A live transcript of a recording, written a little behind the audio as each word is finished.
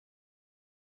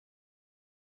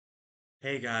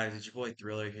Hey guys, it's your boy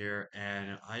Thriller here,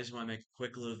 and I just want to make a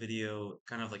quick little video,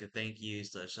 kind of like a thank you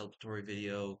slash celebratory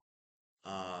video.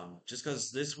 Just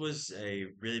because this was a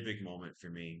really big moment for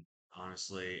me,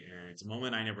 honestly, and it's a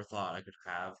moment I never thought I could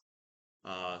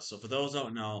have. So for those who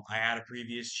don't know, I had a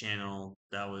previous channel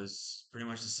that was pretty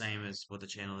much the same as what the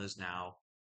channel is now.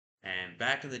 And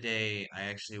back in the day, I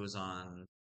actually was on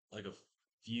like a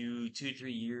few, 2,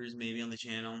 3 years maybe on the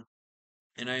channel,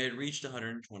 and I had reached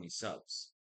 120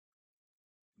 subs.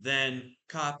 Then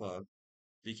Kappa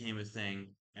became a thing,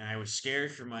 and I was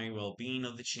scared for my well-being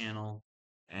of the channel,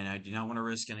 and I did not want to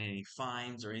risk any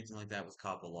fines or anything like that with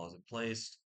COPPA laws in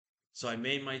place. So I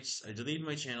deleted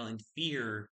my channel in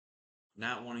fear,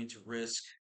 not wanting to risk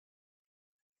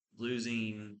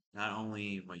losing not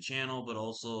only my channel but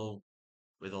also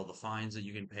with all the fines that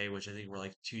you can pay, which I think were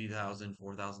like $2,000,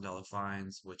 $4,000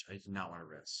 fines, which I did not want to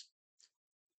risk.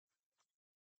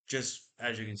 Just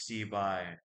as you can see by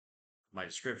my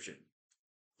description.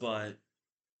 But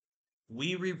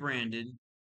we rebranded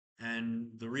and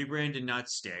the rebrand did not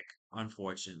stick,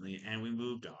 unfortunately, and we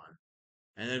moved on.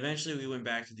 And then eventually we went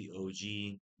back to the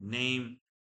OG name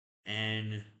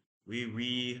and we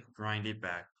re-grind it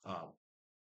back up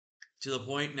to the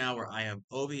point now where I have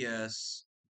OBS.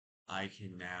 I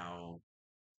can now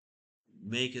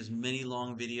make as many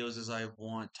long videos as I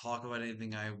want, talk about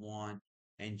anything I want,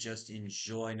 and just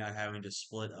enjoy not having to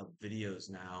split up videos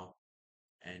now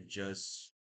and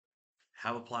just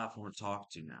have a platform to talk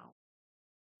to now.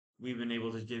 We've been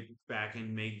able to get back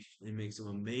and make some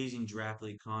amazing draft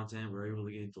league content. We're able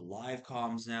to get into live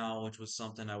comms now, which was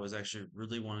something I was actually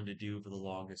really wanting to do for the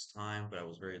longest time, but I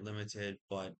was very limited.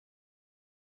 But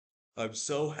I'm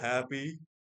so happy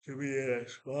to be in a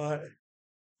spot,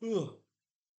 ugh,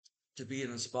 to be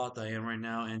in a spot that I am right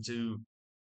now, and to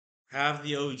have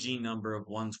the OG number of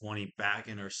 120 back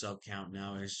in our sub count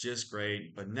now is just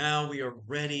great. But now we are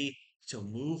ready to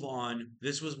move on.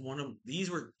 This was one of these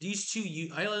two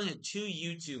I only had two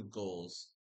YouTube goals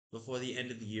before the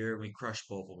end of the year, and we crushed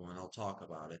both of them, and I'll talk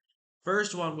about it.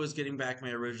 First one was getting back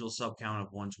my original sub count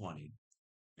of 120.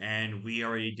 And we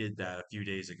already did that a few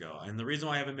days ago. And the reason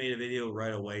why I haven't made a video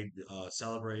right away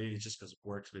celebrating is just because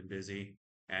work's been busy.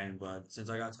 And but since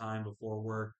I got time before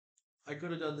work, I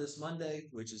could have done this Monday,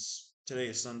 which is today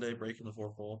is Sunday, breaking the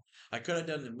fourth wall. I could have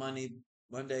done it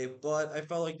Monday, but I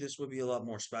felt like this would be a lot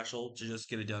more special to just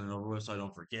get it done and over with so I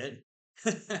don't forget.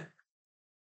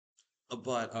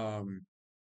 But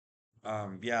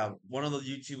yeah, one of the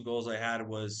YouTube goals I had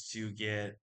was to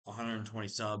get 120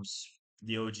 subs,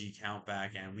 the OG count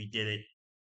back, and we did it.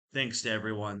 Thanks to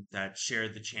everyone that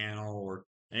shared the channel or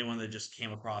anyone that just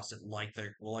came across it, like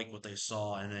what they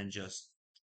saw, and then just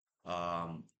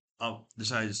um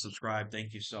decided to subscribe.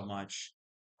 Thank you so much.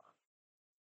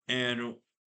 And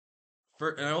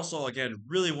and I also again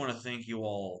really want to thank you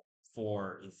all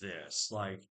for this.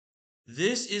 Like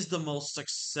this is the most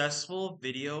successful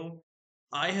video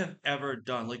I have ever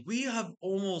done. Like we have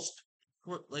almost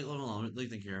like hold on, let me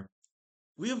think here.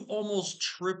 We have almost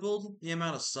tripled the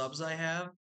amount of subs I have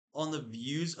on the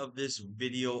views of this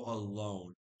video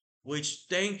alone. Which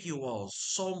thank you all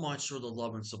so much for the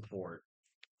love and support.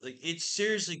 Like it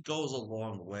seriously goes a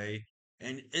long way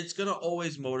and it's gonna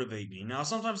always motivate me. Now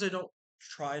sometimes I don't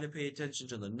try to pay attention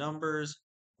to the numbers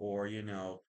or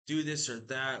do this or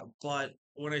that, but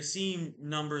when I see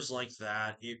numbers like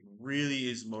that, it really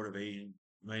is motivating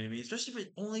me, especially with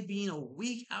only being a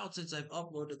week out since I've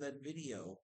uploaded that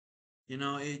video.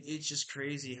 It's just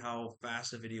crazy how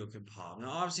fast a video can pop.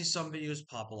 Now, obviously, some videos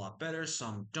pop a lot better,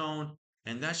 some don't,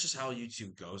 and that's just how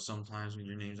YouTube goes sometimes when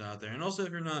your name's out there. And also,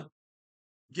 if you're not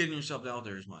getting yourself out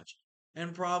there as much.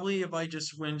 And probably if I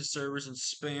just went to servers and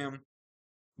spam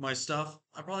my stuff,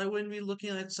 I probably wouldn't be looking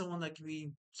at someone that could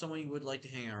be someone you would like to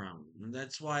hang around with. And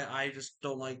that's why I just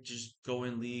don't like just go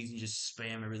in leagues and just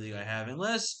spam everything I have,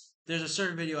 unless there's a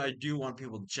certain video I do want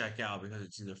people to check out because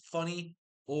it's either funny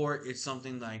or it's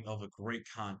something like of a great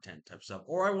content type stuff,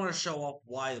 or I want to show off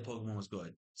why the Pokemon was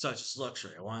good, such as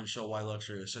Luxray. I want to show why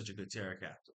Luxray is such a good Terra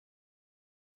captain.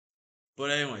 But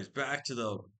anyways, back to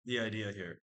the idea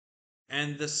here.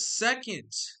 And the second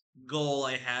goal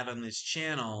I had on this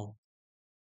channel,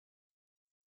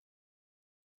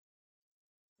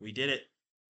 we did it.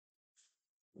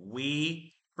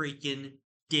 We freaking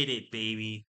did it,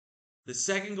 baby. The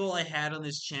second goal I had on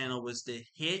this channel was to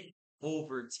hit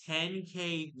over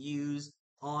 10K views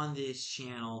on this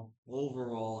channel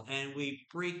overall. And we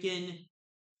freaking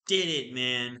did it,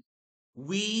 man.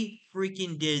 We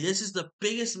freaking did. This is the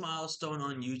biggest milestone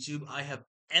on YouTube I have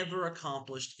ever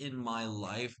accomplished in my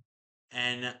life.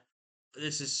 And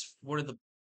this is one of the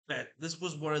this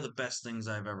was one of the best things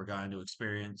I've ever gotten to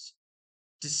experience.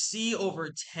 to see over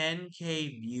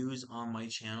 10K views on my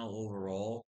channel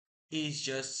overall is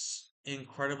just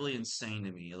incredibly insane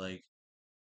to me. Like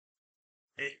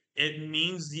it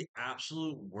means the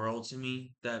absolute world to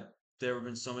me that there have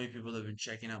been so many people that have been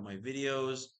checking out my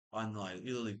videos on like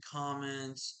either leave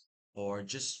comments or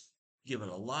just give it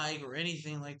a like or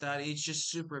anything like that. It's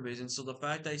just super amazing. So the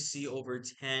fact I see over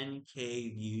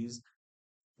 10K views,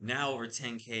 now over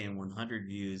 10K and 100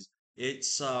 views,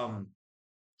 it's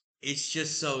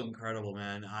just so incredible,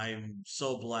 man. I'm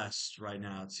so blessed right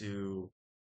now to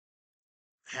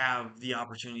have the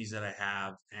opportunities that I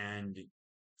have, and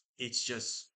it's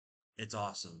just it's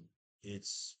awesome.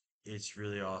 It's it's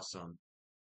really awesome.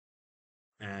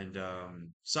 And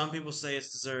some people say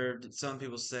it's deserved. Some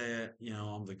people say,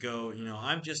 I'm the GOAT.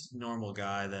 I'm just a normal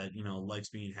guy that, likes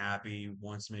being happy,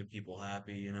 wants to make people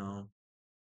happy.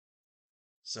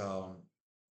 So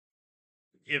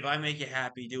if I make you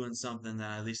happy doing something, then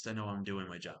at least I know I'm doing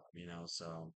my job.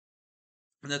 So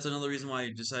and that's another reason why I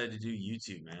decided to do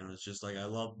YouTube, man. It's just like I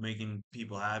love making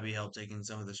people happy, help taking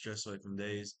some of the stress away from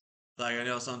days. Like I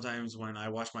know sometimes when I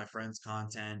watch my friends'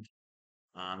 content,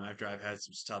 after I've had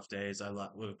some tough days,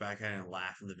 look back at it and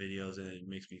laugh in the videos, and it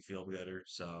makes me feel better.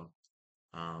 So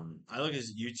I look at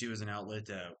YouTube as an outlet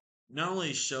to not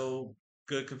only show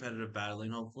good competitive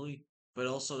battling, hopefully, but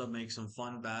also to make some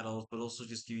fun battles, but also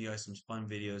just give you guys some fun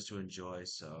videos to enjoy.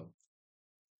 So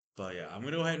but yeah, I'm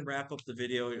gonna go ahead and wrap up the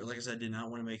video. Like I said, I did not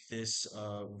want to make this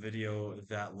video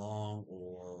that long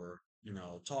or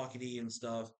talkity and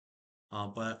stuff.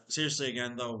 But seriously,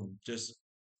 again though, just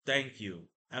thank you,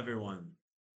 everyone.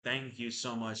 Thank you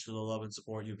so much for the love and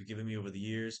support you've given me over the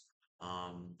years.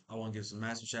 I want to give some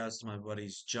massive shout outs to my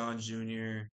buddies John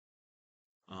Jr.,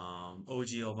 OG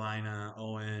Albina,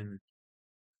 Owen,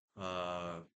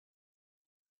 uh,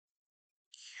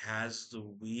 Kaz the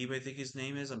Weeb, I think his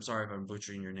name is. I'm sorry if I'm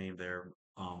butchering your name there.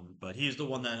 But he's the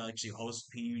one that actually hosts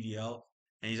PUDL,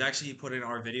 and he's actually putting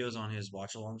our videos on his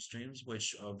watch along streams,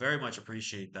 which very much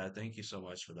appreciate that. Thank you so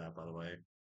much for that, by the way,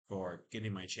 for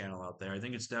getting my channel out there. I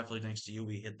think it's definitely thanks to you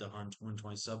we hit the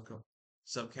 120 sub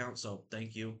count, so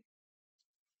thank you.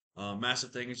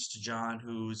 Massive thanks to John,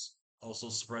 who's also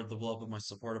spread the love of my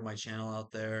support of my channel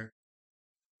out there.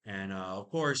 And of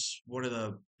course, one of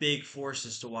the big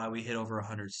forces to why we hit over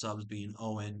 100 subs being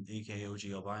Owen, aka OG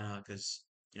Albina, because,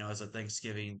 as a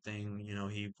Thanksgiving thing,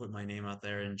 he put my name out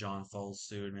there and John followed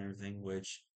suit and everything,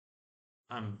 which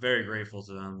I'm very grateful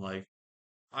to them. Like,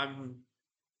 I'm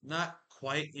not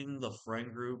quite in the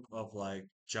friend group of like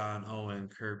John, Owen,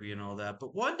 Kirby, and all that,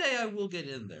 but one day I will get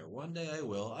in there. One day I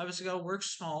will. Obviously, gotta work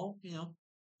small.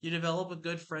 You develop a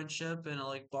good friendship and a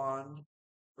like bond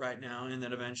right now, and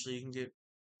then eventually you can get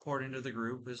poured into the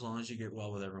group as long as you get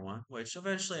well with everyone, which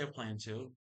eventually I plan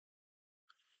to.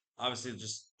 Obviously,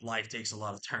 just life takes a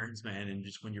lot of turns, man, and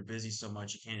just when you're busy so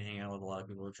much, you can't hang out with a lot of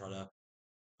people or try to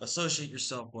associate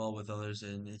yourself well with others,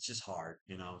 and it's just hard.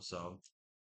 So,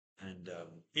 and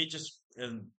it's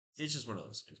just one of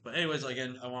those things. But anyways,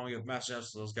 again, I want to give massive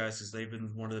shouts to those guys because they've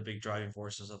been one of the big driving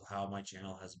forces of how my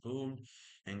channel has boomed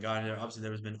and gotten there. Obviously,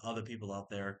 there's been other people out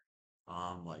there,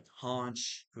 like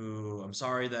Haunch, who I'm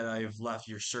sorry that I've left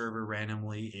your server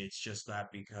randomly. It's just that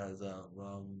because of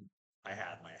I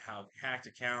had my hacked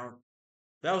account.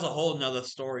 That was a whole nother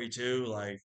story too,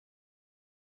 like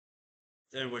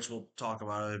in which we'll talk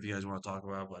about it if you guys want to talk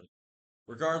about. But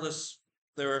regardless,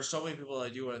 there are so many people I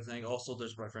do want to thank. Also,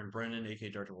 there's my friend Brendan, aka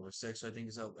Dark Over Six. I think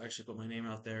is actually put my name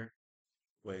out there,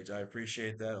 which I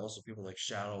appreciate that. Also, people like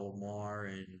Shadow Mar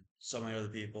and so many other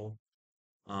people.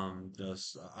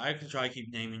 Just I can try to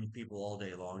keep naming people all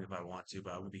day long if I want to,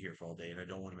 but I'm gonna be here for all day, and I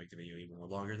don't want to make the video even more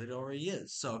longer than it already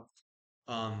is. So,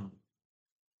 um,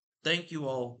 thank you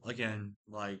all again.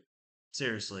 Like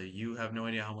seriously, you have no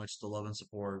idea how much the love and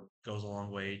support goes a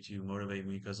long way to motivate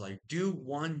me because I do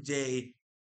one day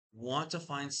want to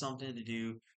find something to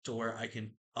do to where I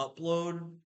can upload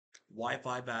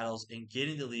Wi-Fi battles and get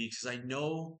into leagues because I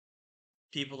know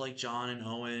people like John and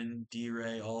Owen,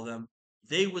 D-Ray, all of them,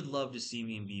 they would love to see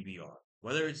me in BBR.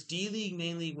 Whether it's D League,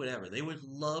 main league, whatever, they would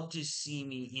love to see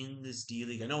me in this D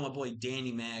League. I know my boy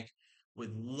Danny Mac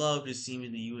would love to see me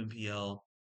in the UMPL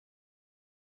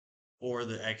or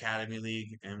the Academy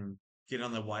League and get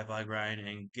on the Wi-Fi grind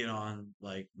and get on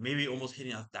like maybe almost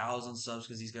hitting 1,000 subs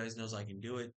because these guys knows I can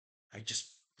do it. I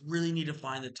just really need to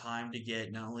find the time to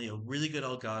get not only a really good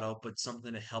Elgato but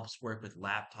something that helps work with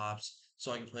laptops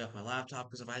so I can play off my laptop.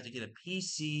 Because if I had to get a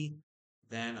PC,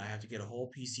 then I have to get a whole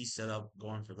PC setup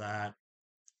going for that.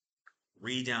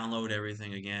 Re-download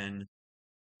everything again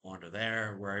onto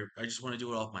there where I just want to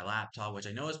do it off my laptop, which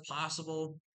I know is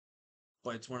possible,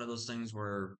 but it's one of those things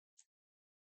where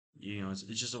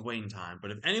it's just a waiting time.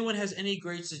 But if anyone has any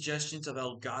great suggestions of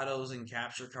Elgatos and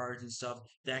capture cards and stuff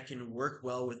that can work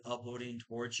well with uploading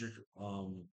towards your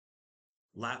um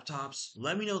laptops,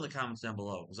 let me know in the comments down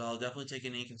below because I'll definitely take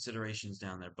any considerations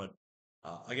down there. But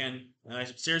again, and I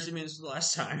seriously mean this for the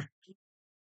last time.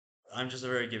 I'm just a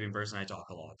very giving person. I talk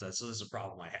a lot. So this is a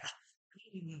problem I have.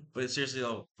 But seriously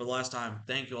though, for the last time,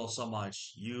 thank you all so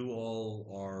much. You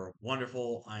all are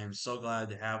wonderful. I am so glad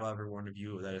to have every one of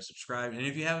you that is subscribed. And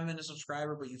if you haven't been a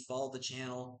subscriber, but you follow the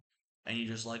channel and you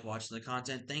just like watching the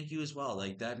content, thank you as well.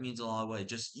 Like that means a lot of way.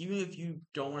 Just even if you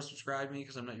don't want to subscribe to me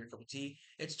because I'm not your cup of tea,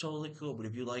 it's totally cool. But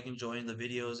if you like enjoying the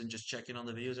videos and just checking on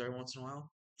the videos every once in a while,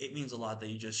 it means a lot that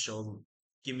you just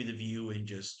give me the view and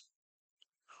just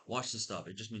watch the stuff.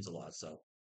 It just means a lot. So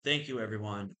thank you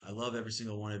everyone. I love every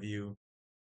single one of you.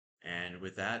 And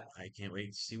with that, I can't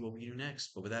wait to see what we do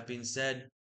next. But with that being said,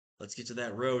 let's get to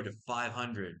that road to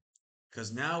 500.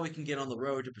 Because now we can get on the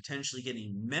road to potentially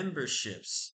getting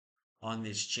memberships on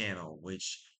this channel,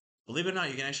 which, believe it or not,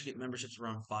 you can actually get memberships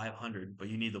around 500, but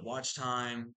you need the watch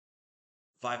time,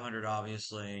 500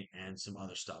 obviously, and some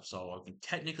other stuff. So I can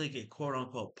technically get quote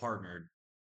unquote partnered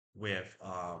with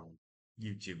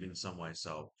YouTube in some way.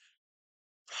 So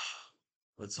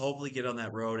let's hopefully get on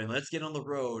that road and let's get on the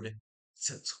road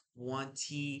to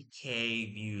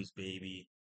 20K views, baby.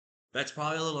 That's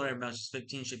probably a little ambitious.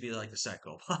 15 should be like the set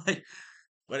goal. But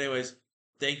anyways,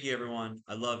 thank you everyone.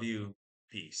 I love you.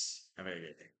 Peace. Have a good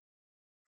day.